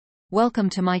Welcome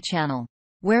to my channel,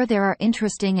 where there are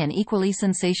interesting and equally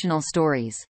sensational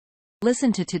stories.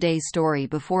 Listen to today's story.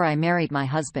 Before I married my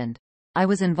husband, I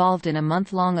was involved in a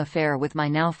month-long affair with my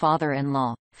now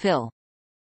father-in-law, Phil.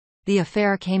 The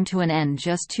affair came to an end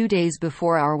just 2 days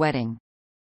before our wedding.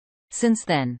 Since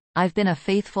then, I've been a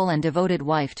faithful and devoted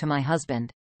wife to my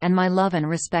husband, and my love and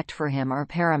respect for him are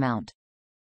paramount.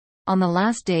 On the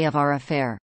last day of our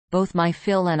affair, both my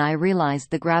Phil and I realized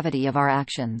the gravity of our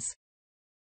actions.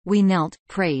 We knelt,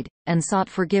 prayed, and sought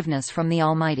forgiveness from the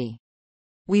Almighty.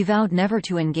 We vowed never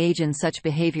to engage in such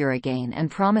behavior again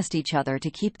and promised each other to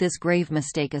keep this grave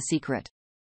mistake a secret.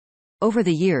 Over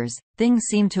the years, things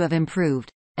seemed to have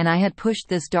improved, and I had pushed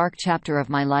this dark chapter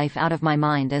of my life out of my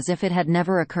mind as if it had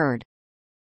never occurred.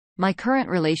 My current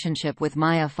relationship with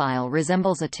Maya Phil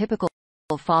resembles a typical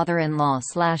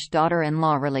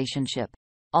father-in-law/daughter-in-law relationship,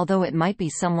 although it might be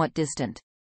somewhat distant.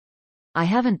 I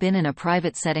haven't been in a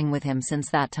private setting with him since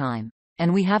that time,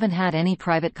 and we haven't had any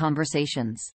private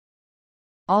conversations.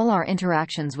 All our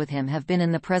interactions with him have been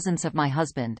in the presence of my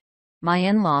husband. My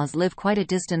in-laws live quite a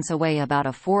distance away, about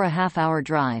a 4.5-hour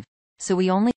drive, so we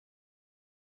only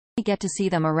get to see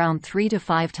them around 3 to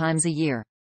 5 times a year.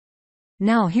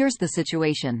 Now here's the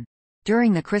situation.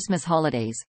 During the Christmas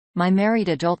holidays, my married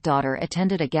adult daughter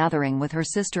attended a gathering with her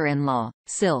sister-in-law,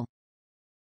 Sil.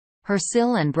 Her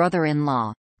Sil and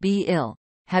brother-in-law, Bill,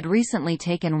 had recently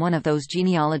taken one of those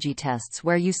genealogy tests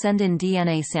where you send in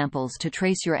DNA samples to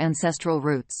trace your ancestral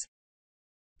roots.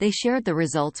 They shared the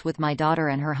results with my daughter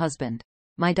and her husband.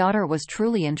 My daughter was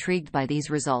truly intrigued by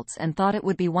these results and thought it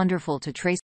would be wonderful to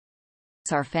trace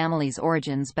our family's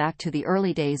origins back to the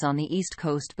early days on the East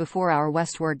Coast before our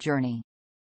westward journey.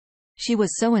 She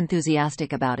was so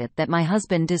enthusiastic about it that my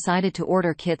husband decided to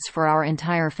order kits for our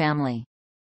entire family.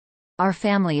 Our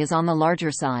family is on the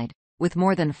larger side, with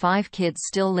more than 5 kids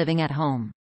still living at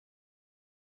home.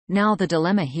 Now the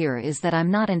dilemma here is that I'm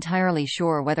not entirely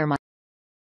sure whether my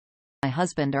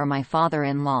husband or my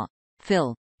father-in-law,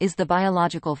 Phil, is the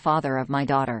biological father of my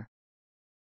daughter.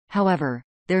 However,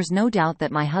 there's no doubt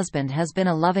that my husband has been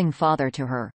a loving father to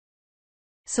her.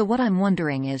 So what I'm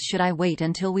wondering is, should I wait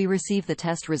until we receive the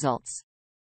test results?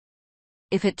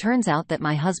 If it turns out that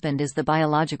my husband is the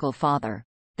biological father,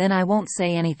 then I won't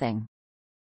say anything.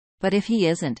 But if he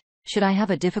isn't, should I have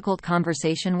a difficult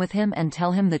conversation with him and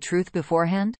tell him the truth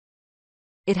beforehand?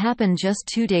 It happened just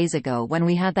 2 days ago when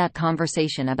we had that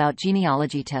conversation about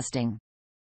genealogy testing.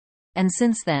 And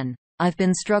since then, I've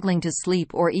been struggling to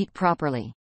sleep or eat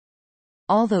properly.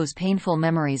 All those painful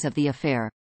memories of the affair,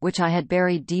 which I had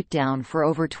buried deep down for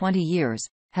over 20 years,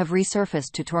 have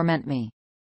resurfaced to torment me.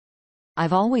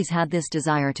 I've always had this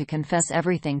desire to confess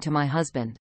everything to my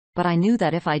husband, but I knew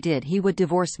that if I did, he would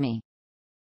divorce me.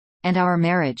 And our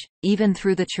marriage, even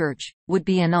through the church, would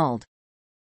be annulled.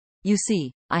 You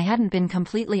see, I hadn't been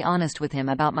completely honest with him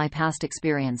about my past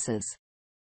experiences.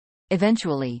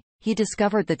 Eventually, he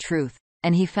discovered the truth,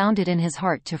 and he found it in his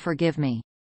heart to forgive me.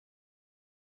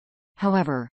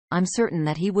 However, I'm certain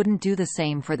that he wouldn't do the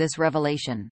same for this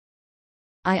revelation.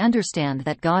 I understand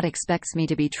that God expects me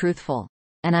to be truthful,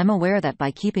 and I'm aware that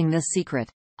by keeping this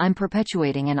secret, I'm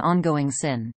perpetuating an ongoing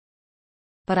sin.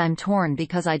 But I'm torn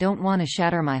because I don't want to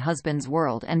shatter my husband's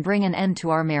world and bring an end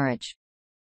to our marriage.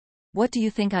 What do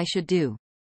you think I should do?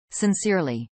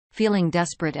 Sincerely, feeling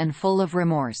desperate and full of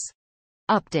remorse.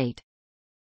 Update.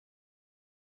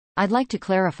 I'd like to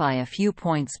clarify a few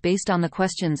points based on the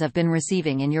questions I've been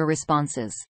receiving in your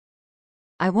responses.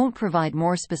 I won't provide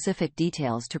more specific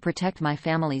details to protect my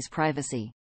family's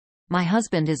privacy. My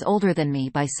husband is older than me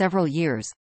by several years,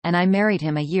 and I married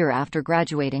him a year after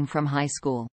graduating from high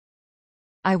school.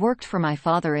 I worked for my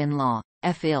father-in-law,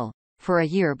 Phil, for a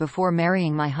year before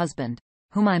marrying my husband,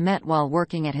 whom I met while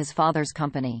working at his father's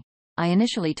company. I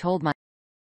initially told my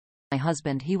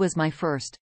husband he was my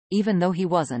first, even though he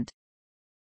wasn't.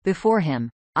 Before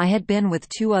him, I had been with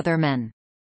 2 other men.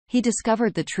 He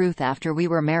discovered the truth after we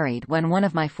were married when one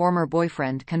of my former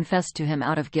boyfriend confessed to him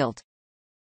out of guilt.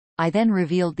 I then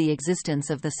revealed the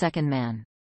existence of the second man.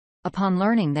 Upon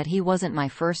learning that he wasn't my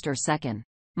first or second,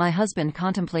 my husband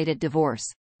contemplated divorce,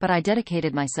 but I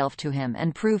dedicated myself to him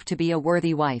and proved to be a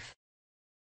worthy wife.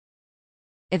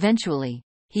 Eventually,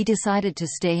 he decided to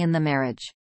stay in the marriage.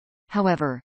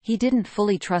 However, he didn't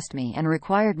fully trust me and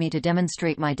required me to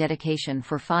demonstrate my dedication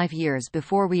for 5 years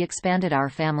before we expanded our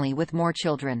family with more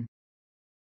children.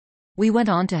 We went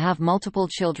on to have multiple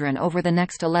children over the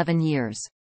next 11 years.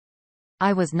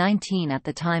 I was 19 at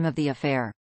the time of the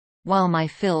affair, while my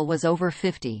Phil was over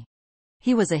 50.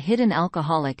 He was a hidden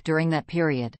alcoholic during that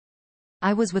period.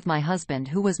 I was with my husband,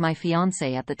 who was my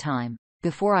fiancé at the time,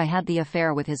 before I had the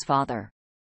affair with his father.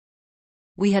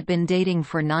 We had been dating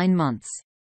for 9 months.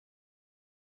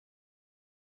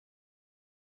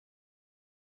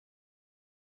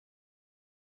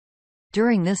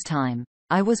 During this time,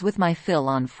 I was with my Phil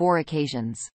on 4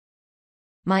 occasions.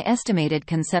 My estimated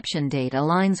conception date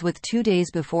aligns with 2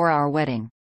 days before our wedding.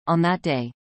 On that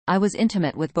day, I was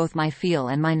intimate with both my Phil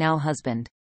and my now husband.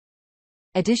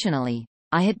 Additionally,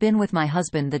 I had been with my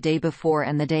husband the day before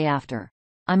and the day after.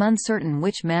 I'm uncertain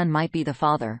which man might be the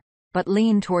father, but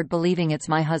lean toward believing it's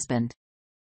my husband.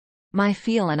 My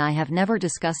Phil and I have never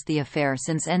discussed the affair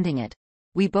since ending it.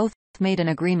 We both made an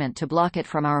agreement to block it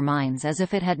from our minds as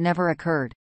if it had never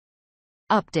occurred.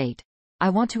 Update. I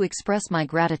want to express my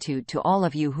gratitude to all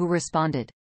of you who responded.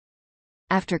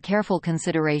 After careful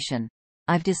consideration,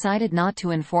 I've decided not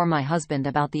to inform my husband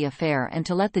about the affair and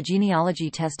to let the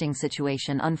genealogy testing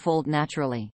situation unfold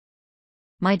naturally.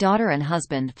 My daughter and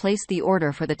husband placed the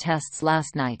order for the tests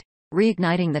last night,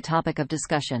 reigniting the topic of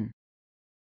discussion.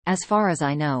 As far as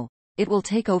I know, it will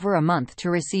take over a month to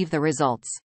receive the results.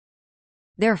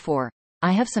 Therefore,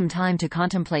 I have some time to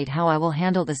contemplate how I will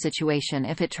handle the situation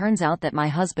if it turns out that my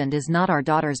husband is not our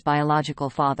daughter's biological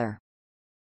father.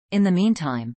 In the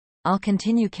meantime, I'll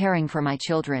continue caring for my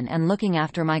children and looking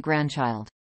after my grandchild.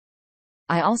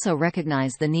 I also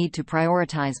recognize the need to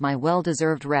prioritize my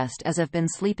well-deserved rest as I've been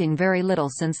sleeping very little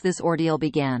since this ordeal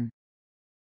began.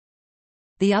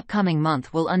 The upcoming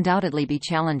month will undoubtedly be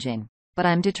challenging, but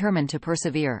I'm determined to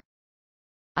persevere.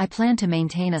 I plan to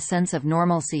maintain a sense of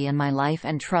normalcy in my life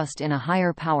and trust in a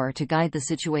higher power to guide the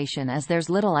situation, as there's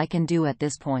little I can do at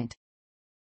this point.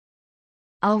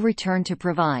 I'll return to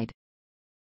provide.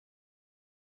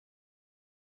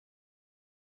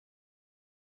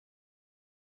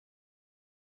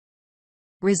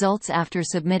 Results after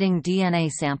submitting DNA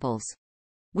samples.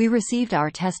 We received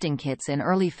our testing kits in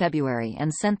early February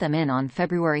and sent them in on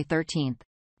February 13,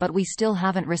 but we still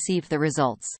haven't received the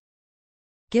results.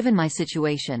 Given my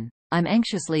situation, I'm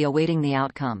anxiously awaiting the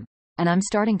outcome, and I'm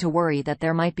starting to worry that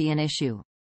there might be an issue.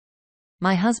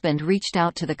 My husband reached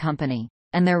out to the company,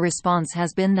 and their response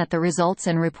has been that the results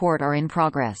and report are in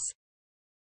progress.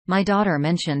 My daughter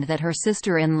mentioned that her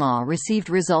sister-in-law received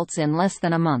results in less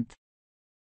than a month.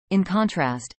 In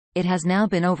contrast, it has now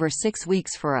been over 6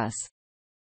 weeks for us.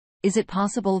 Is it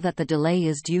possible that the delay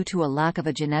is due to a lack of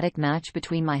a genetic match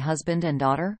between my husband and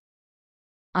daughter?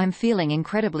 I'm feeling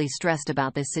incredibly stressed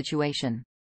about this situation.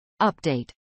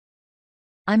 Update.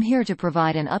 I'm here to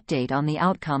provide an update on the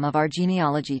outcome of our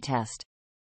genealogy test.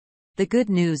 The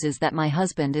good news is that my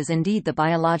husband is indeed the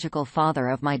biological father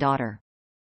of my daughter.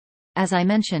 As I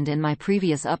mentioned in my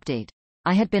previous update,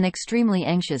 I had been extremely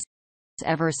anxious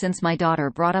ever since my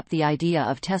daughter brought up the idea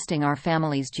of testing our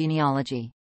family's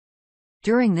genealogy.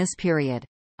 During this period,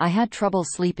 I had trouble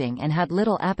sleeping and had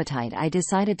little appetite. I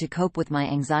decided to cope with my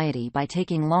anxiety by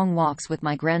taking long walks with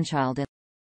my grandchild in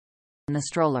the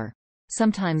stroller,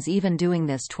 sometimes even doing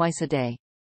this twice a day.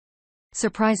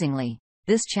 Surprisingly,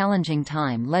 this challenging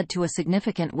time led to a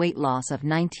significant weight loss of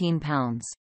 19 pounds.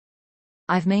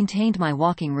 I've maintained my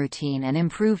walking routine and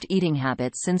improved eating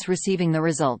habits since receiving the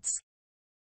results.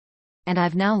 And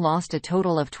I've now lost a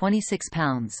total of 26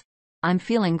 pounds. I'm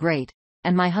feeling great,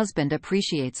 and my husband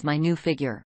appreciates my new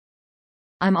figure.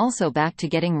 I'm also back to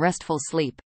getting restful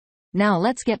sleep. Now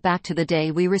let's get back to the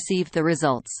day we received the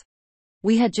results.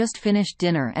 We had just finished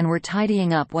dinner and were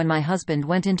tidying up when my husband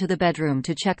went into the bedroom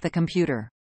to check the computer.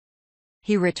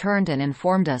 He returned and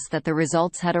informed us that the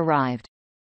results had arrived.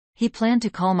 He planned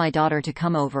to call my daughter to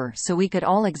come over so we could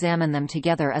all examine them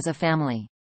together as a family.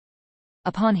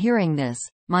 Upon hearing this,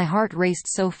 my heart raced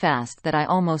so fast that I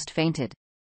almost fainted.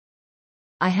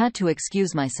 I had to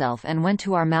excuse myself and went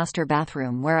to our master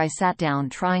bathroom, where I sat down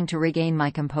trying to regain my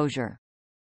composure.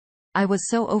 I was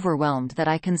so overwhelmed that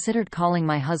I considered calling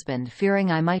my husband,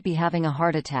 fearing I might be having a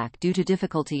heart attack due to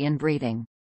difficulty in breathing.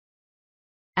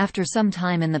 After some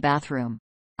time in the bathroom,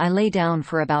 I lay down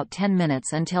for about 10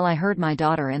 minutes until I heard my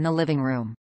daughter in the living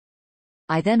room.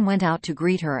 I then went out to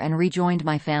greet her and rejoined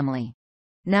my family.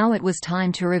 Now it was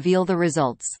time to reveal the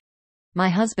results. My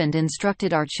husband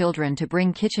instructed our children to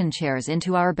bring kitchen chairs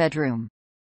into our bedroom,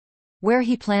 where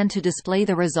he planned to display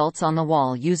the results on the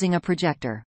wall using a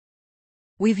projector.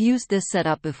 We've used this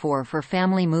setup before for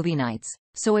family movie nights,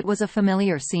 so it was a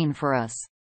familiar scene for us.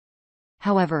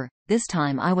 However, this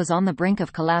time I was on the brink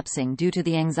of collapsing due to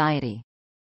the anxiety.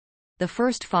 The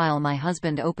first file my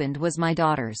husband opened was my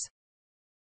daughter's,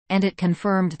 and it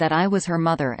confirmed that I was her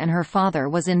mother and her father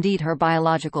was indeed her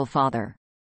biological father.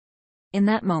 In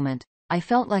that moment, I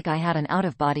felt like I had an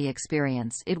out-of-body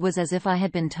experience. It was as if I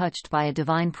had been touched by a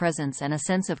divine presence and a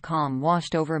sense of calm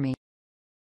washed over me,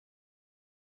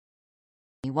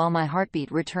 while my heartbeat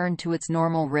returned to its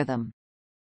normal rhythm.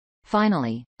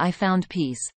 Finally, I found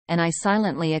peace, and I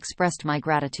silently expressed my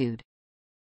gratitude.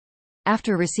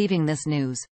 After receiving this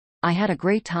news, I had a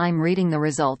great time reading the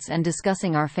results and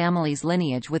discussing our family's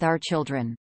lineage with our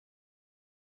children.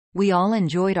 We all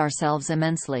enjoyed ourselves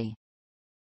immensely.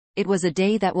 It was a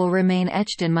day that will remain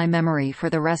etched in my memory for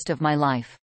the rest of my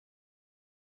life.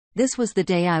 This was the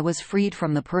day I was freed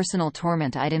from the personal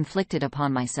torment I'd inflicted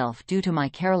upon myself due to my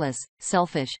careless,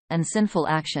 selfish, and sinful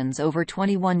actions over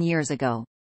 21 years ago.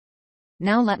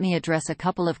 Now let me address a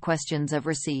couple of questions I've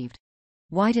received.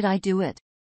 Why did I do it?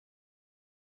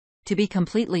 To be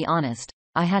completely honest,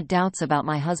 I had doubts about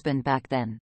my husband back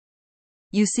then.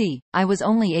 You see, I was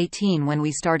only 18 when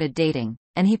we started dating,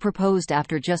 and he proposed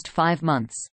after just 5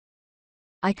 months.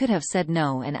 I could have said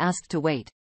no and asked to wait,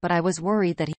 but I was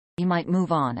worried that he might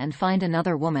move on and find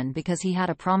another woman because he had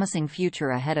a promising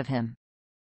future ahead of him.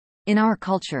 In our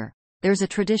culture, there's a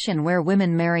tradition where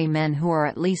women marry men who are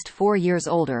at least 4 years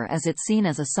older, as it's seen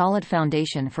as a solid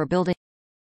foundation for building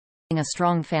a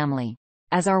strong family.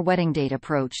 As our wedding date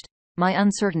approached, my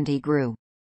uncertainty grew.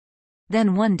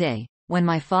 Then one day, when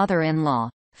my father-in-law,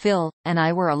 Phil, and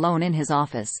I were alone in his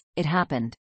office, it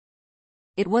happened.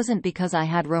 It wasn't because I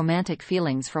had romantic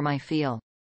feelings for my Phil.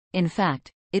 In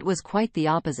fact, it was quite the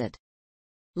opposite.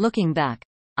 Looking back,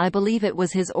 I believe it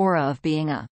was his aura of being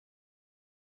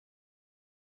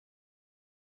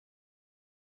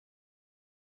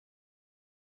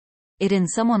in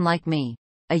someone like me,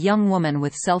 a young woman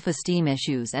with self-esteem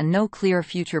issues and no clear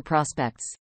future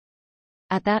prospects.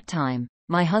 At that time,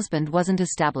 my husband wasn't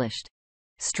established,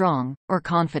 strong, or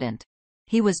confident.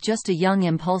 He was just a young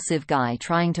impulsive guy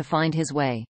trying to find his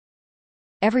way.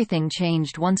 Everything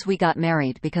changed once we got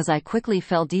married because I quickly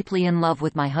fell deeply in love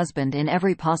with my husband in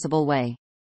every possible way.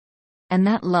 And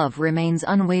that love remains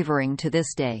unwavering to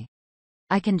this day.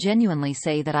 I can genuinely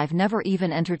say that I've never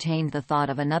even entertained the thought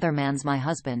of another man's my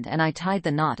husband, and I tied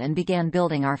the knot and began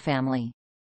building our family.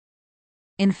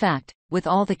 In fact, with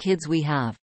all the kids we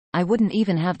have, I wouldn't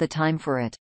even have the time for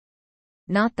it.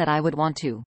 Not that I would want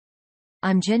to.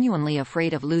 I'm genuinely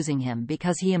afraid of losing him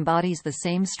because he embodies the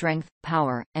same strength,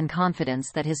 power, and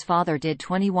confidence that his father did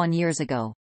 21 years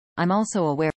ago. I'm also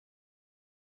aware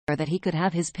that he could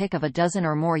have his pick of a dozen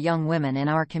or more young women in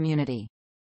our community.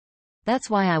 That's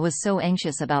why I was so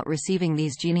anxious about receiving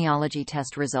these genealogy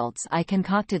test results. I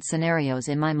concocted scenarios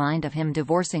in my mind of him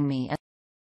divorcing me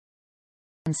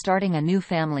and starting a new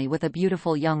family with a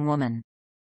beautiful young woman.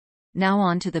 Now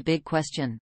on to the big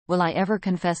question. Will I ever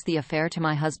confess the affair to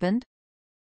my husband?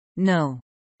 No,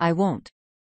 I won't.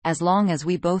 As long as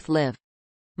we both live.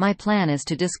 My plan is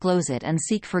to disclose it and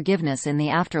seek forgiveness in the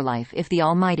afterlife if the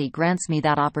Almighty grants me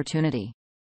that opportunity.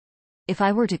 If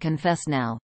I were to confess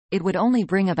now, it would only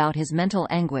bring about his mental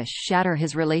anguish, shatter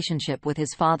his relationship with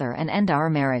his father, and end our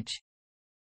marriage.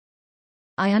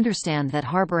 I understand that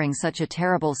harboring such a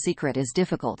terrible secret is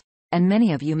difficult, and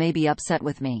many of you may be upset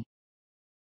with me.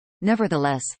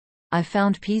 Nevertheless, I've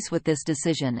found peace with this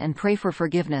decision and pray for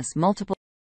forgiveness multiple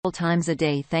times a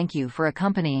day. Thank you for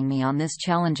accompanying me on this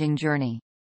challenging journey.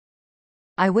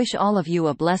 I wish all of you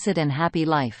a blessed and happy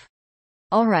life.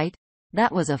 Alright,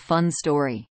 that was a fun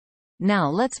story.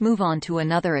 Now let's move on to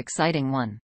another exciting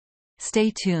one.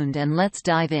 Stay tuned and let's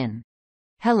dive in.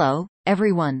 Hello,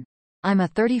 everyone. I'm a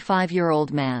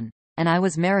 35-year-old man, and I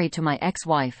was married to my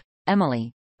ex-wife,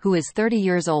 Emily, who is 30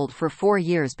 years old, for 4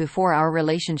 years before our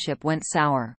relationship went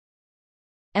sour.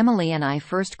 Emily and I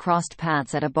first crossed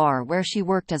paths at a bar where she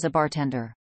worked as a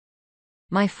bartender.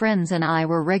 My friends and I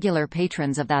were regular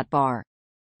patrons of that bar.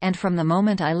 And from the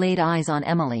moment I laid eyes on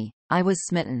Emily, I was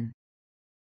smitten.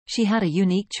 She had a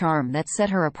unique charm that set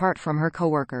her apart from her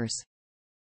coworkers.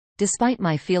 Despite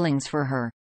my feelings for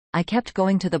her, I kept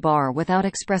going to the bar without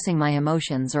expressing my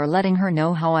emotions or letting her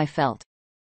know how I felt.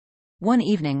 One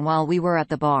evening while we were at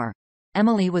the bar,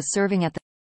 Emily was serving at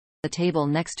the table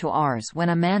next to ours when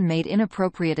a man made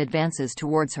inappropriate advances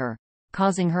towards her,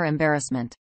 causing her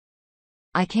embarrassment.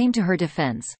 I came to her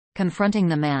defense, confronting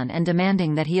the man and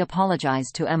demanding that he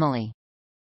apologize to Emily.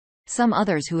 Some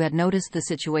others who had noticed the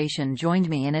situation joined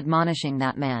me in admonishing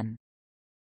that man.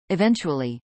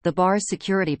 Eventually, the bar's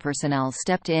security personnel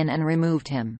stepped in and removed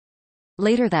him.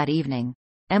 Later that evening,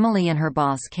 Emily and her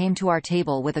boss came to our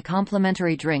table with a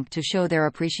complimentary drink to show their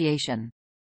appreciation.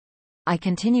 I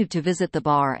continued to visit the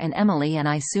bar, and Emily and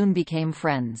I soon became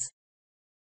friends.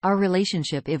 Our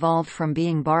relationship evolved from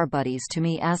being bar buddies to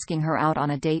me asking her out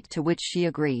on a date, to which she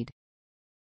agreed.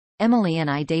 Emily and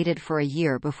I dated for a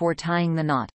year before tying the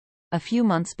knot. A few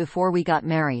months before we got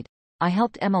married, I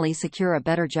helped Emily secure a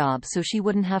better job so she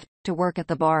wouldn't have to work at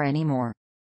the bar anymore.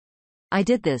 I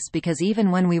did this because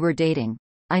even when we were dating,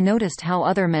 I noticed how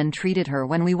other men treated her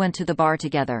when we went to the bar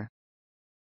together.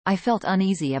 I felt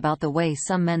uneasy about the way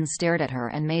some men stared at her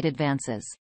and made advances.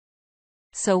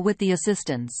 So with the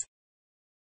assistance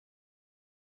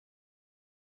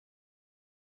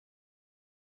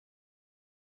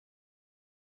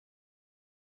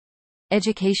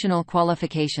educational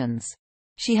qualifications.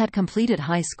 She had completed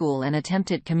high school and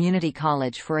attempted community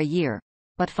college for a year,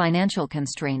 but financial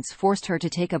constraints forced her to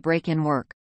take a break in work.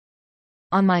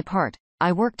 On my part,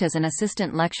 I worked as an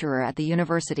assistant lecturer at the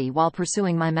university while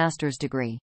pursuing my master's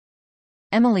degree.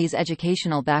 Emily's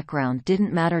educational background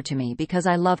didn't matter to me because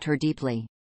I loved her deeply.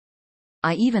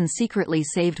 I even secretly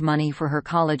saved money for her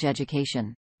college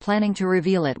education, planning to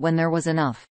reveal it when there was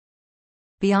enough.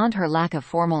 Beyond her lack of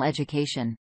formal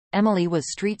education, Emily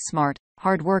was street-smart,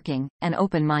 hard-working, and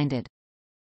open-minded.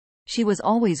 She was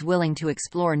always willing to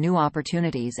explore new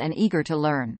opportunities and eager to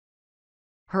learn.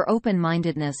 Her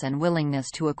open-mindedness and willingness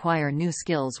to acquire new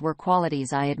skills were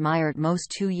qualities I admired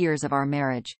most 2 years of our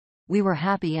marriage. We were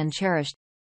happy and cherished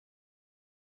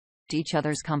each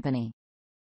other's company.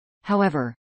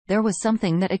 However, there was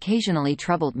something that occasionally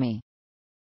troubled me.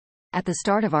 At the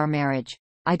start of our marriage,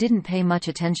 I didn't pay much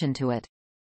attention to it.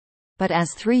 But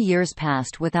as 3 years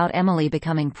passed without Emily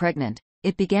becoming pregnant,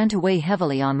 it began to weigh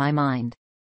heavily on my mind.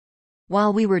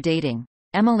 While we were dating,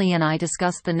 Emily and I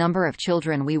discussed the number of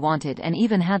children we wanted and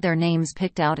even had their names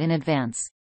picked out in advance.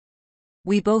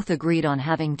 We both agreed on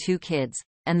having 2 kids,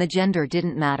 and the gender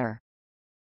didn't matter.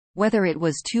 Whether it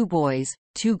was 2 boys,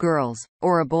 2 girls,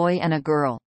 or a boy and a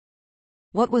girl.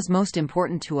 What was most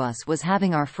important to us was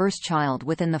having our first child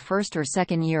within the first or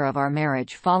second year of our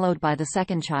marriage, followed by the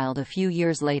second child a few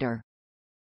years later.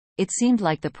 It seemed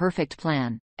like the perfect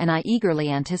plan, and I eagerly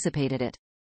anticipated it.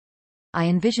 I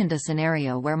envisioned a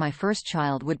scenario where my first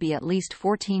child would be at least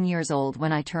 14 years old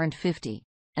when I turned 50,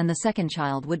 and the second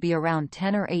child would be around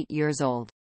 10 or 8 years old.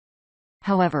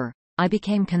 However, I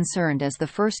became concerned as the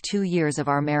first 2 years of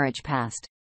our marriage passed.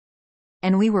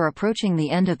 And we were approaching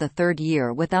the end of the 3rd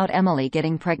year without Emily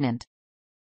getting pregnant.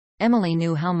 Emily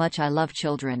knew how much I love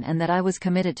children and that I was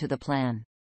committed to the plan.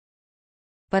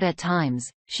 But at times,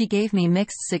 she gave me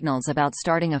mixed signals about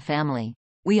starting a family.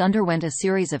 We underwent a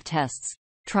series of tests,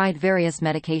 tried various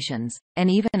medications, and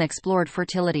even explored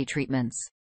fertility treatments.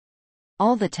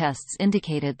 All the tests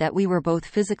indicated that we were both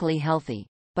physically healthy,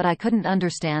 but I couldn't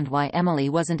understand why Emily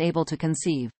wasn't able to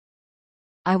conceive.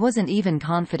 I wasn't even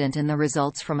confident in the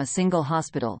results from a single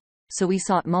hospital, so we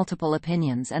sought multiple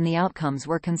opinions and the outcomes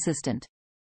were consistent.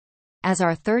 As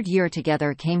our 3rd year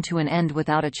together came to an end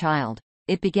without a child,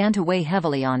 it began to weigh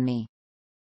heavily on me.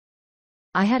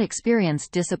 I had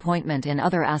experienced disappointment in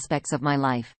other aspects of my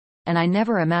life, and I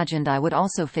never imagined I would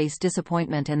also face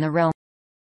disappointment in the realm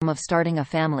of starting a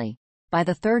family. By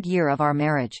the 3rd year of our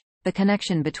marriage, the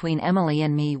connection between Emily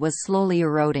and me was slowly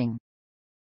eroding.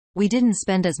 We didn't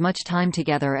spend as much time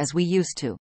together as we used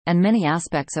to, and many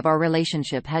aspects of our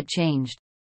relationship had changed.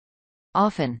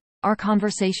 Often, our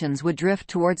conversations would drift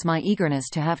towards my eagerness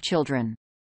to have children,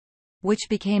 which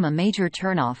became a major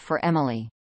turnoff for Emily.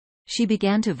 She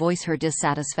began to voice her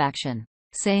dissatisfaction,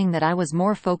 saying that I was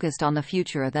more focused on the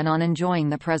future than on enjoying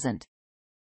the present.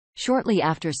 Shortly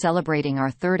after celebrating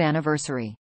our 3rd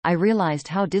anniversary, I realized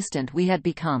how distant we had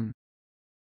become.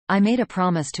 I made a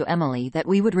promise to Emily that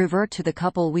we would revert to the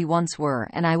couple we once were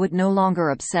and I would no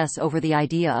longer obsess over the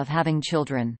idea of having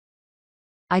children.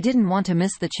 I didn't want to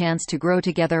miss the chance to grow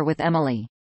together with Emily.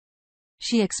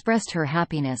 She expressed her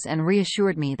happiness and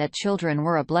reassured me that children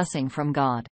were a blessing from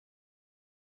God.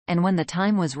 And when the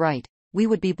time was right, we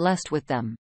would be blessed with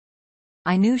them.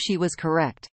 I knew she was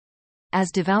correct. As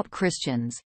devout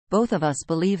Christians, both of us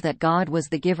believe that God was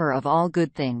the giver of all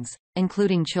good things,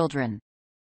 including children.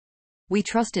 We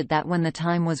trusted that when the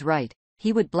time was right,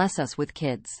 He would bless us with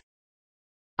kids.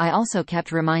 I also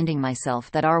kept reminding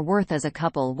myself that our worth as a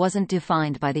couple wasn't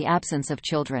defined by the absence of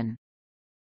children.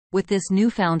 With this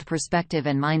newfound perspective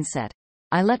and mindset,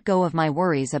 I let go of my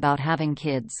worries about having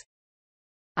kids.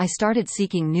 I started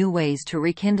seeking new ways to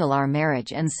rekindle our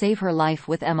marriage and save her life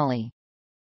with Emily.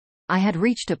 I had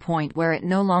reached a point where it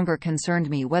no longer concerned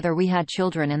me whether we had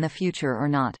children in the future or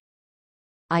not.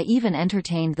 I even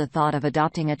entertained the thought of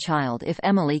adopting a child if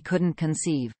Emily couldn't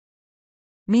conceive.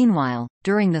 Meanwhile,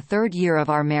 during the 3rd year of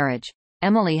our marriage,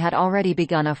 Emily had already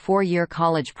begun a 4-year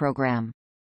college program.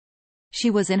 She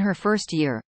was in her 1st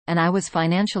year, and I was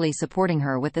financially supporting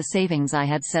her with the savings I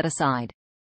had set aside.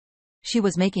 She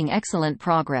was making excellent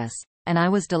progress, and I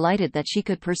was delighted that she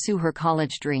could pursue her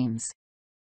college dreams.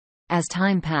 As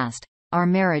time passed, our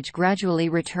marriage gradually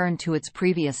returned to its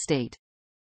previous state.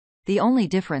 The only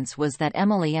difference was that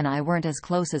Emily and I weren't as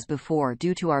close as before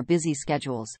due to our busy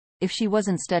schedules, If she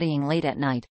wasn't studying late at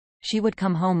night, she would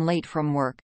come home late from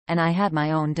work, and I had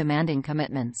my own demanding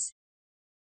commitments.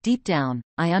 Deep down,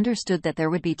 I understood that there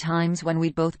would be times when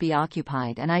we'd both be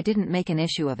occupied, and I didn't make an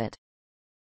issue of it.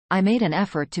 I made an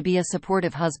effort to be a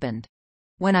supportive husband.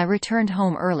 When I returned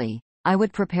home early, I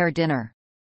would prepare dinner,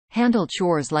 handle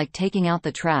chores like taking out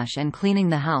the trash and cleaning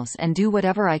the house, and do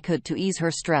whatever I could to ease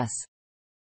her stress.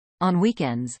 On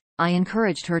weekends, I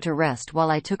encouraged her to rest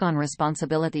while I took on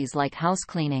responsibilities like house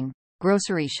cleaning,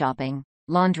 grocery shopping,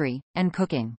 laundry, and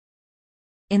cooking.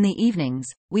 In the evenings,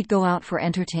 we'd go out for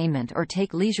entertainment or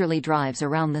take leisurely drives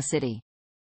around the city.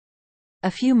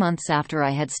 A few months after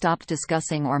I had stopped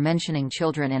discussing or mentioning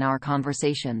children in our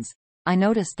conversations, I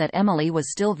noticed that Emily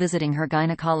was still visiting her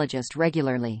gynecologist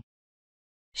regularly.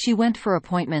 She went for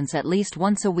appointments at least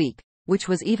once a week, which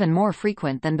was even more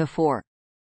frequent than before.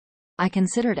 I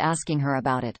considered asking her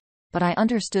about it, but I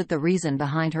understood the reason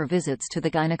behind her visits to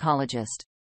the gynecologist.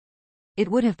 It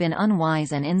would have been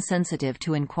unwise and insensitive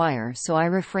to inquire, so I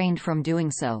refrained from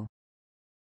doing so.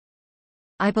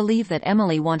 I believe that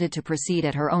Emily wanted to proceed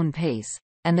at her own pace,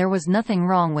 and there was nothing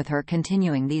wrong with her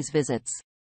continuing these visits.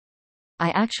 I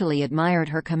actually admired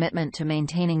her commitment to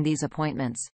maintaining these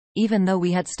appointments, even though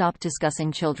we had stopped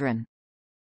discussing children.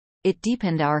 It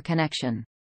deepened our connection.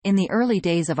 In the early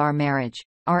days of our marriage,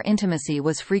 our intimacy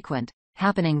was frequent,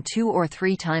 happening 2 or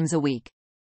 3 times a week.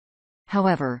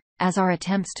 However, as our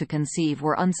attempts to conceive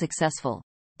were unsuccessful,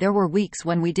 there were weeks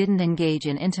when we didn't engage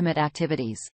in intimate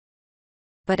activities.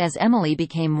 But as Emily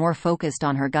became more focused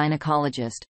on her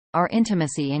gynecologist, our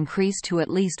intimacy increased to at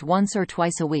least once or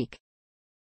twice a week.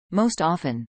 Most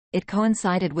often, it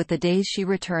coincided with the days she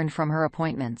returned from her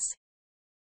appointments.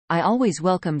 I always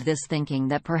welcomed this, thinking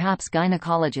that perhaps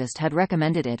gynecologist had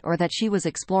recommended it or that she was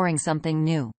exploring something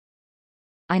new.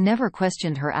 I never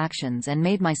questioned her actions and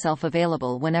made myself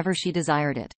available whenever she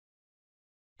desired it.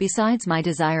 Besides my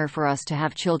desire for us to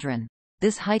have children,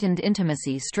 this heightened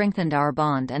intimacy strengthened our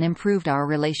bond and improved our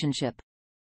relationship.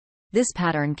 This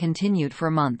pattern continued for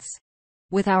months.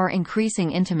 With our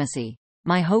increasing intimacy,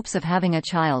 my hopes of having a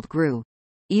child grew,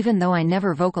 even though I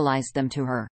never vocalized them to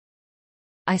her.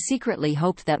 I secretly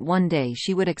hoped that one day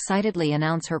she would excitedly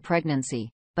announce her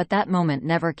pregnancy, but that moment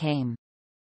never came.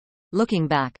 Looking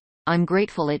back, I'm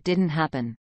grateful it didn't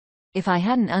happen. If I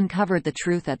hadn't uncovered the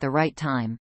truth at the right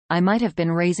time, I might have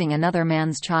been raising another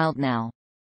man's child now.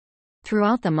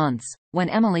 Throughout the months, when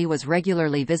Emily was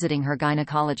regularly visiting her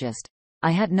gynecologist,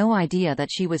 I had no idea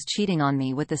that she was cheating on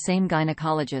me with the same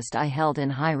gynecologist I held in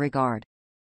high regard.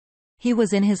 He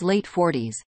was in his late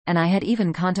 40s, and I had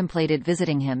even contemplated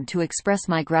visiting him to express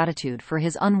my gratitude for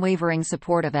his unwavering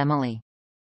support of Emily.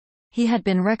 He had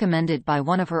been recommended by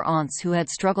one of her aunts who had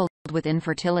struggled with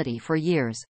infertility for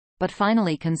years, but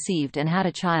finally conceived and had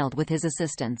a child with his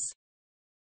assistance.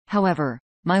 However,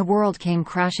 my world came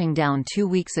crashing down 2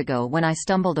 weeks ago when I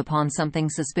stumbled upon something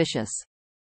suspicious.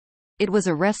 It was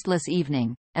a restless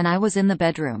evening, and I was in the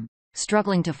bedroom,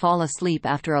 struggling to fall asleep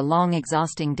after a long,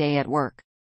 exhausting day at work.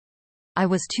 I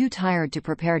was too tired to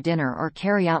prepare dinner or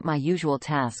carry out my usual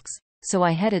tasks, so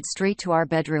I headed straight to our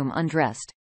bedroom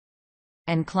undressed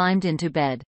and climbed into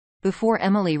bed. Before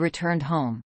Emily returned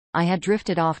home, I had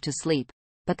drifted off to sleep,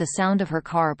 but the sound of her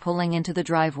car pulling into the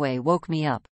driveway woke me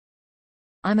up.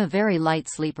 I'm a very light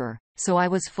sleeper, so I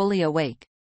was fully awake,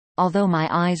 although my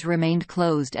eyes remained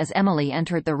closed as Emily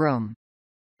entered the room.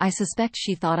 I suspect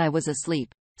she thought I was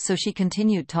asleep, so she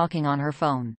continued talking on her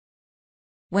phone.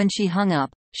 When she hung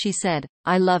up, she said,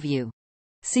 "I love you.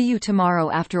 See you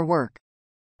tomorrow after work."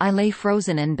 I lay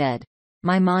frozen in bed,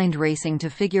 my mind racing to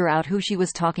figure out who she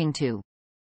was talking to.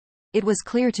 It was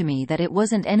clear to me that it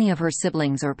wasn't any of her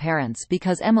siblings or parents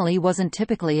because Emily wasn't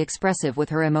typically expressive with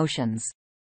her emotions.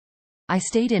 I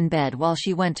stayed in bed while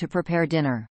she went to prepare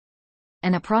dinner.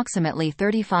 And approximately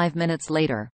 35 minutes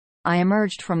later, I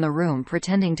emerged from the room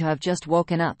pretending to have just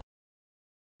woken up.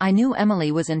 I knew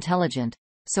Emily was intelligent,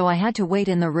 so I had to wait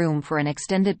in the room for an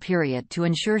extended period to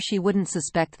ensure she wouldn't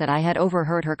suspect that I had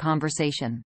overheard her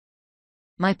conversation.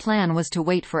 My plan was to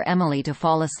wait for Emily to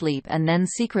fall asleep and then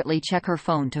secretly check her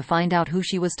phone to find out who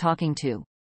she was talking to.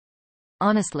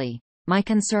 Honestly, my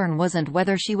concern wasn't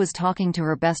whether she was talking to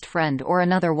her best friend or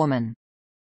another woman.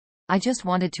 I just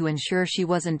wanted to ensure she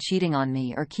wasn't cheating on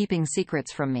me or keeping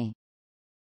secrets from me.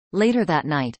 Later that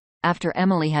night, after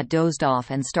Emily had dozed off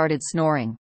and started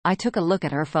snoring, I took a look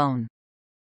at her phone.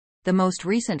 The most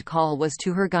recent call was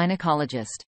to her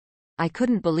gynecologist. I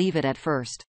couldn't believe it at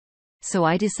first. So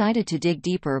I decided to dig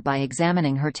deeper by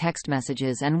examining her text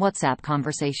messages and WhatsApp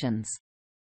conversations.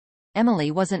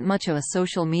 Emily wasn't much of a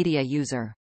social media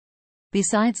user.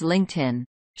 Besides LinkedIn,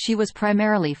 she was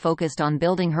primarily focused on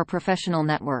building her professional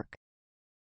network.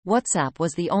 WhatsApp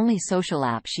was the only social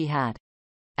app she had.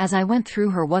 As I went through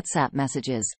her WhatsApp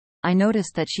messages, I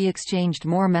noticed that she exchanged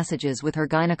more messages with her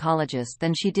gynecologist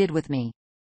than she did with me.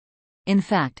 In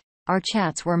fact, our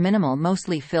chats were minimal,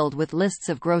 mostly filled with lists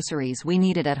of groceries we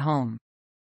needed at home.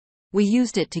 We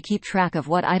used it to keep track of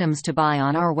what items to buy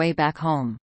on our way back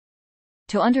home.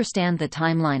 To understand the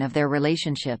timeline of their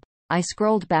relationship, I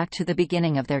scrolled back to the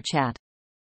beginning of their chat.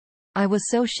 I was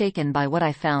so shaken by what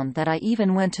I found that I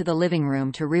even went to the living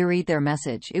room to reread their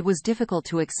message. It was difficult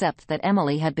to accept that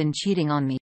Emily had been cheating on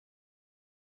me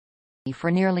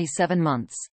for nearly 7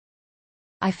 months.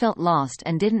 I felt lost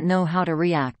and didn't know how to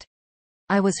react.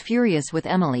 I was furious with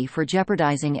Emily for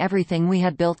jeopardizing everything we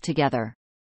had built together.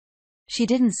 She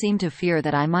didn't seem to fear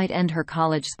that I might end her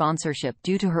college sponsorship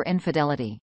due to her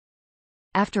infidelity.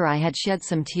 After I had shed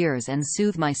some tears and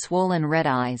soothed my swollen red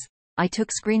eyes, I took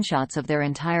screenshots of their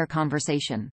entire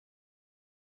conversation,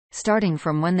 starting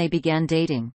from when they began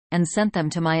dating, and sent them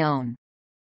to my own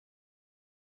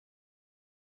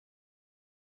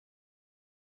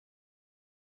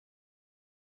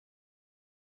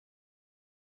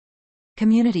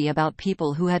community about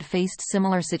people who had faced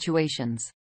similar situations.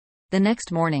 The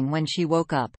next morning when she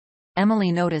woke up,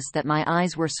 Emily noticed that my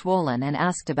eyes were swollen and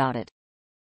asked about it.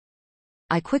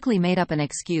 I quickly made up an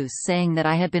excuse saying that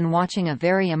I had been watching a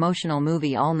very emotional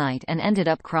movie all night and ended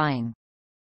up crying.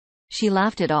 She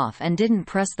laughed it off and didn't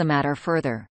press the matter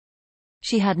further.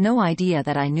 She had no idea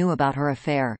that I knew about her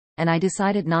affair, and I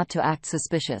decided not to act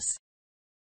suspicious.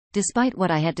 Despite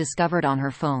what I had discovered on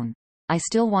her phone, I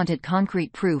still wanted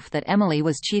concrete proof that Emily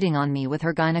was cheating on me with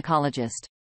her gynecologist.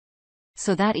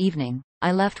 So that evening,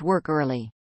 I left work early,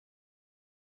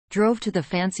 drove to the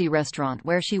fancy restaurant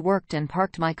where she worked and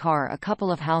parked my car a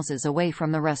couple of houses away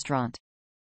from the restaurant.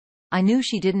 I knew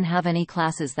she didn't have any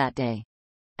classes that day,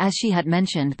 as she had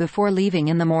mentioned before leaving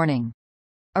in the morning.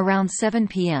 Around 7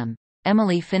 p.m.,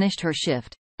 Emily finished her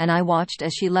shift, and I watched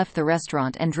as she left the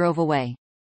restaurant and drove away.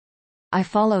 I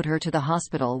followed her to the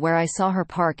hospital where I saw her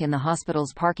park in the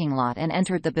hospital's parking lot and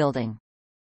entered the building.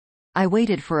 I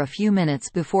waited for a few minutes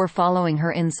before following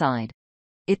her inside.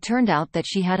 It turned out that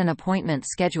she had an appointment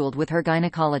scheduled with her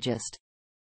gynecologist.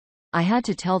 I had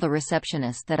to tell the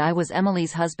receptionist that I was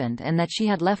Emily's husband and that she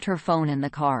had left her phone in the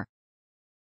car,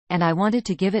 and I wanted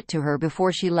to give it to her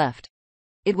before she left.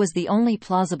 It was the only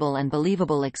plausible and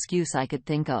believable excuse I could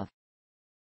think of.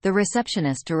 The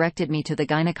receptionist directed me to the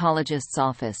gynecologist's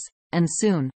office, and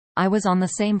soon, I was on the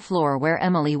same floor where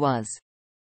Emily was.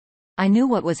 I knew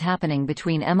what was happening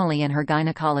between Emily and her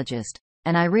gynecologist,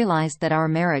 and I realized that our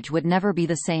marriage would never be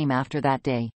the same after that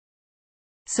day.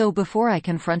 So before I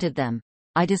confronted them,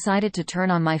 I decided to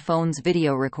turn on my phone's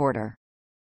video recorder.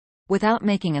 Without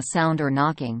making a sound or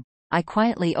knocking, I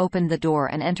quietly opened the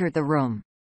door and entered the room.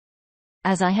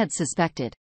 As I had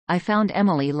suspected, I found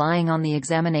Emily lying on the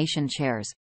examination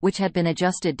chairs, which had been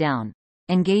adjusted down,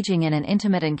 engaging in an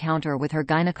intimate encounter with her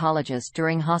gynecologist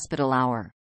during hospital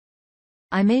hour.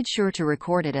 I made sure to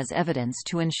record it as evidence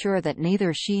to ensure that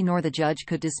neither she nor the judge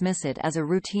could dismiss it as a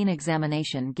routine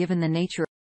examination given the nature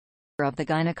of the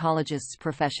gynecologist's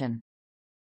profession.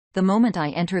 The moment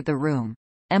I entered the room,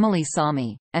 Emily saw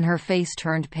me, and her face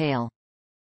turned pale.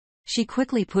 She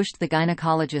quickly pushed the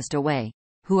gynecologist away,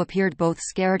 who appeared both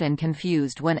scared and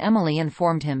confused when Emily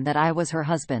informed him that I was her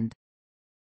husband.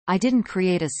 I didn't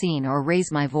create a scene or raise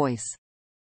my voice.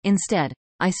 Instead,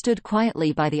 I stood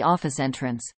quietly by the office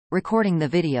entrance, recording the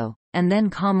video, and then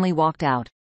calmly walked out.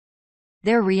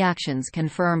 Their reactions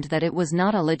confirmed that it was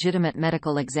not a legitimate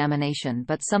medical examination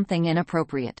but something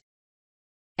inappropriate.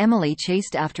 Emily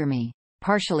chased after me,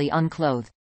 partially unclothed.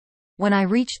 When I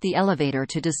reached the elevator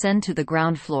to descend to the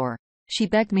ground floor, she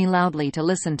begged me loudly to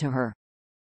listen to her.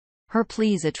 Her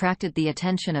pleas attracted the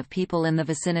attention of people in the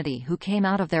vicinity who came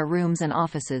out of their rooms and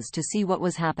offices to see what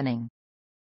was happening.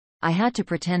 I had to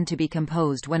pretend to be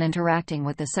composed when interacting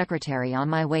with the secretary on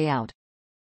my way out,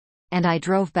 and I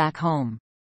drove back home.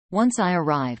 Once I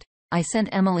arrived, I sent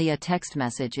Emily a text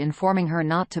message informing her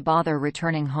not to bother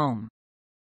returning home.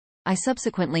 I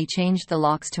subsequently changed the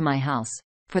locks to my house.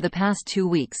 For the past 2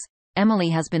 weeks, Emily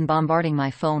has been bombarding my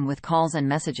phone with calls and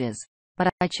messages,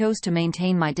 but I chose to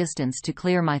maintain my distance to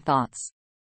clear my thoughts.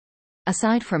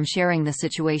 Aside from sharing the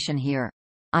situation here,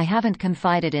 I haven't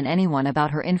confided in anyone about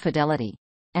her infidelity,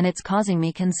 and it's causing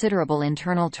me considerable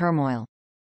internal turmoil.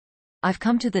 I've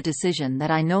come to the decision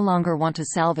that I no longer want to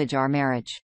salvage our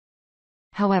marriage.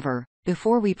 However,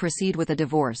 before we proceed with a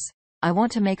divorce, I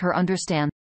want to make her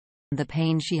understand the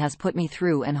pain she has put me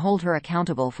through and hold her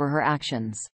accountable for her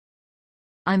actions.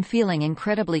 I'm feeling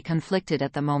incredibly conflicted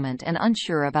at the moment and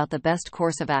unsure about the best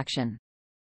course of action.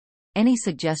 Any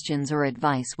suggestions or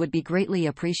advice would be greatly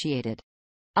appreciated.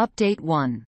 Update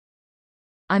 1.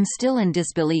 I'm still in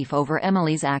disbelief over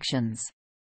Emily's actions.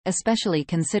 Especially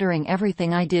considering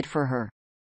everything I did for her.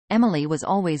 Emily was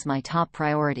always my top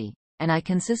priority, and I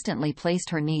consistently placed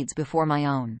her needs before my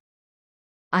own.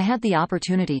 I had the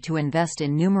opportunity to invest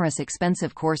in numerous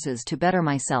expensive courses to better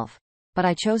myself, but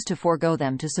I chose to forego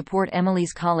them to support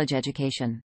Emily's college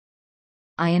education.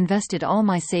 I invested all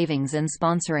my savings in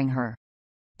sponsoring her.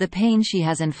 The pain she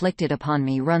has inflicted upon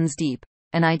me runs deep,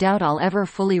 and I doubt I'll ever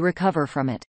fully recover from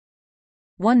it.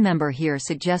 One member here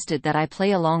suggested that I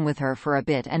play along with her for a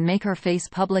bit and make her face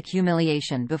public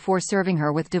humiliation before serving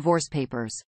her with divorce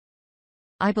papers.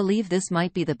 I believe this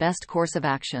might be the best course of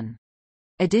action.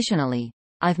 Additionally,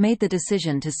 I've made the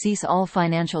decision to cease all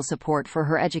financial support for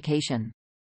her education.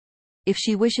 If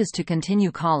she wishes to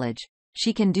continue college,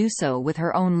 she can do so with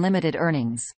her own limited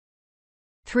earnings.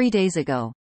 3 days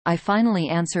ago, I finally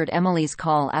answered Emily's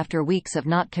call after weeks of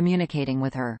not communicating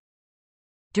with her.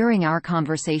 During our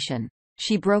conversation,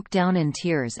 she broke down in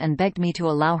tears and begged me to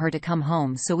allow her to come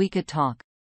home so we could talk.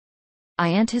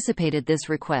 I anticipated this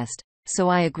request, so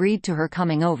I agreed to her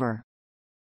coming over.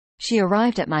 She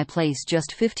arrived at my place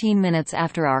just 15 minutes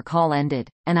after our call ended,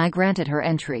 and I granted her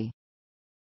entry.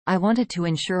 I wanted to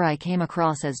ensure I came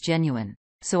across as genuine,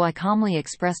 so I calmly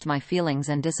expressed my feelings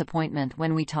and disappointment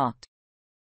when we talked.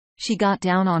 She got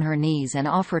down on her knees and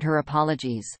offered her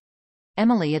apologies.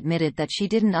 Emily admitted that she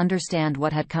didn't understand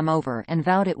what had come over and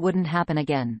vowed it wouldn't happen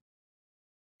again.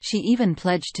 She even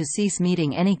pledged to cease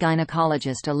meeting any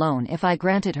gynecologist alone if I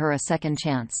granted her a second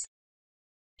chance.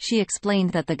 She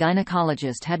explained that the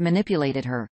gynecologist had manipulated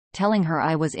her, telling her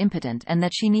I was impotent and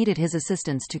that she needed his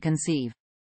assistance to conceive.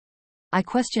 I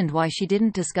questioned why she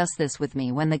didn't discuss this with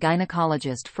me when the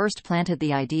gynecologist first planted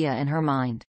the idea in her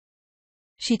mind.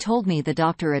 She told me the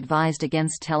doctor advised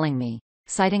against telling me,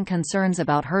 citing concerns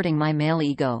about hurting my male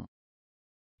ego.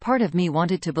 Part of me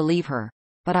wanted to believe her,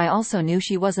 but I also knew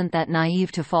she wasn't that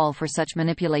naive to fall for such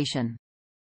manipulation.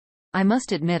 I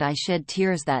must admit I shed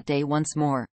tears that day once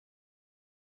more.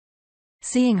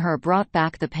 Seeing her brought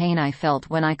back the pain I felt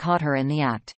when I caught her in the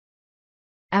act.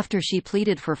 After she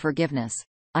pleaded for forgiveness,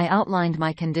 I outlined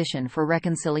my condition for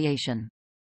reconciliation.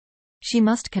 She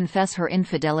must confess her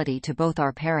infidelity to both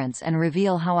our parents and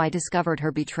reveal how I discovered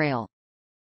her betrayal.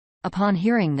 Upon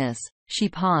hearing this, she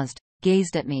paused,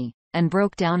 gazed at me, and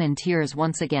broke down in tears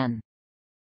once again.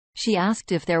 She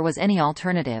asked if there was any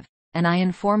alternative, and I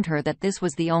informed her that this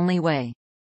was the only way.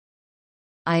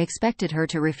 I expected her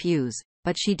to refuse,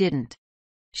 but she didn't.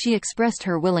 She expressed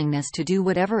her willingness to do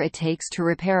whatever it takes to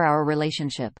repair our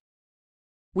relationship.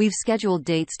 We've scheduled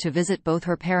dates to visit both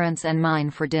her parents and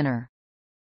mine for dinner.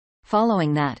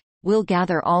 Following that, we'll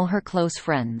gather all her close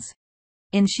friends.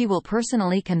 And she will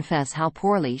personally confess how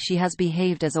poorly she has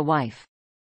behaved as a wife.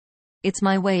 It's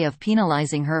my way of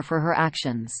penalizing her for her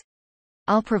actions.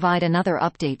 I'll provide another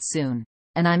update soon,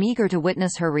 and I'm eager to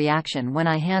witness her reaction when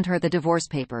I hand her the divorce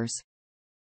papers.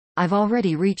 I've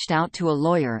already reached out to a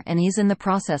lawyer and he's in the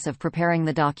process of preparing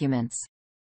the documents.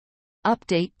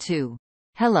 Update 2.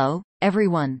 Hello,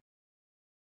 everyone.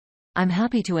 I'm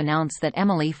happy to announce that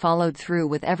Emily followed through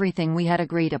with everything we had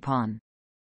agreed upon.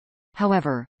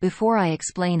 However, before I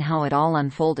explain how it all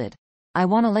unfolded, I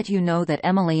want to let you know that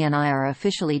Emily and I are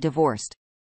officially divorced.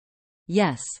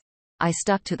 Yes, I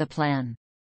stuck to the plan.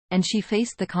 And she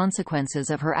faced the consequences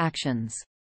of her actions.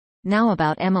 Now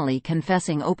about Emily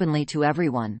confessing openly to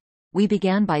everyone, we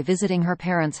began by visiting her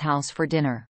parents' house for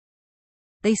dinner.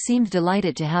 They seemed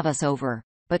delighted to have us over,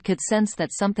 but could sense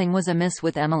that something was amiss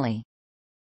with Emily.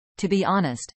 To be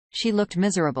honest, she looked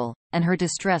miserable, and her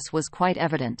distress was quite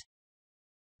evident.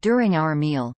 During our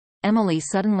meal, Emily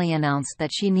suddenly announced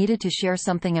that she needed to share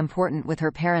something important with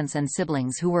her parents and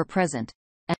siblings who were present,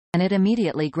 and it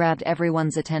immediately grabbed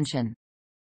everyone's attention.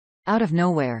 Out of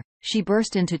nowhere, she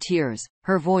burst into tears,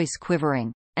 her voice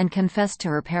quivering, and confessed to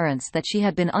her parents that she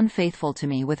had been unfaithful to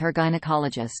me with her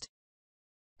gynecologist.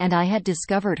 And I had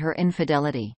discovered her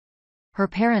infidelity. Her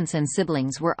parents and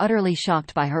siblings were utterly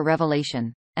shocked by her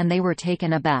revelation, and they were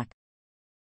taken aback.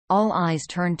 All eyes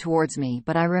turned towards me,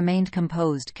 but I remained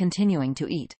composed, continuing to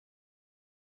eat.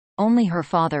 Only her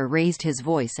father raised his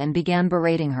voice and began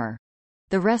berating her.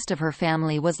 The rest of her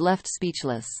family was left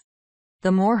speechless.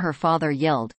 The more her father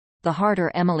yelled, the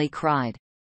harder Emily cried.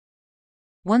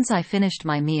 Once I finished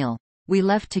my meal, we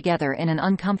left together and an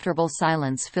uncomfortable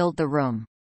silence filled the room.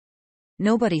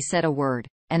 Nobody said a word,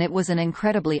 and it was an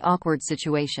incredibly awkward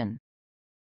situation.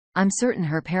 I'm certain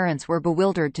her parents were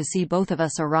bewildered to see both of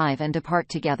us arrive and depart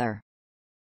together.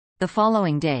 The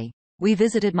following day, we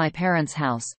visited my parents'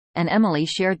 house, and Emily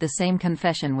shared the same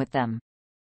confession with them.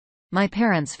 My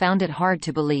parents found it hard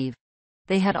to believe.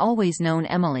 They had always known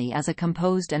Emily as a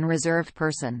composed and reserved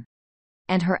person.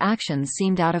 And her actions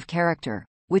seemed out of character,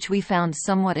 which we found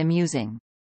somewhat amusing.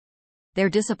 Their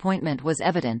disappointment was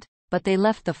evident, but they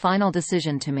left the final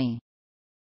decision to me.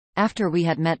 After we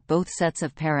had met both sets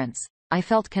of parents, I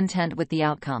felt content with the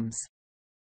outcomes.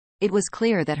 It was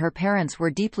clear that her parents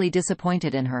were deeply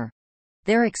disappointed in her.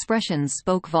 Their expressions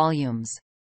spoke volumes.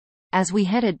 As we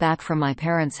headed back from my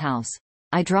parents' house,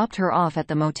 I dropped her off at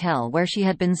the motel where she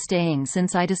had been staying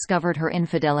since I discovered her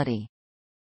infidelity.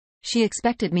 She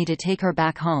expected me to take her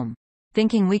back home,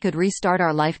 thinking we could restart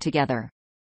our life together.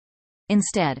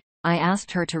 Instead, I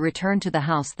asked her to return to the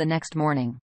house the next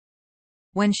morning.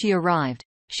 When she arrived,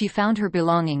 she found her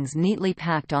belongings neatly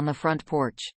packed on the front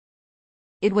porch.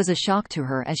 It was a shock to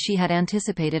her as she had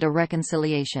anticipated a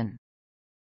reconciliation.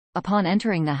 Upon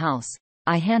entering the house,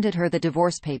 I handed her the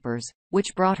divorce papers,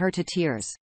 which brought her to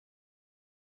tears.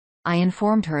 I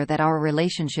informed her that our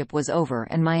relationship was over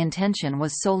and my intention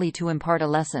was solely to impart a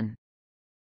lesson.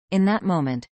 In that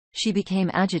moment, she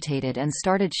became agitated and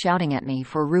started shouting at me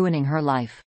for ruining her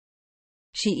life.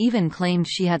 She even claimed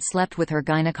she had slept with her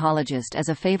gynecologist as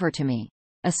a favor to me,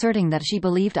 asserting that she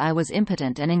believed I was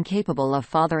impotent and incapable of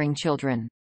fathering children.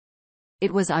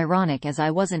 It was ironic as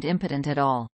I wasn't impotent at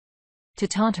all. To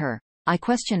taunt her, I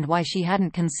questioned why she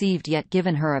hadn't conceived yet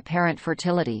given her apparent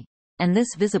fertility, and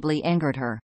this visibly angered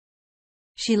her.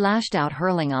 She lashed out,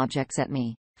 hurling objects at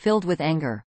me. Filled with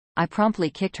anger, I promptly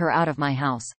kicked her out of my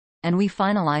house, and we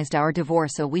finalized our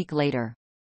divorce a week later.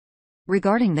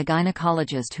 Regarding the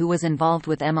gynecologist who was involved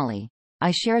with Emily,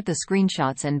 I shared the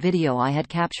screenshots and video I had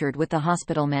captured with the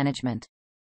hospital management.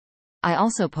 I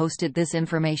also posted this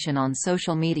information on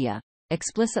social media,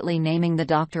 explicitly naming the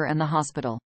doctor and the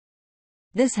hospital.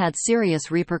 This had serious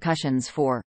repercussions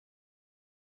for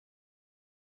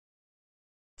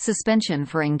suspension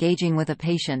for engaging with a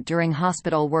patient during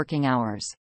hospital working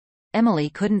hours. Emily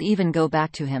couldn't even go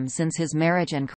back to him since his marriage and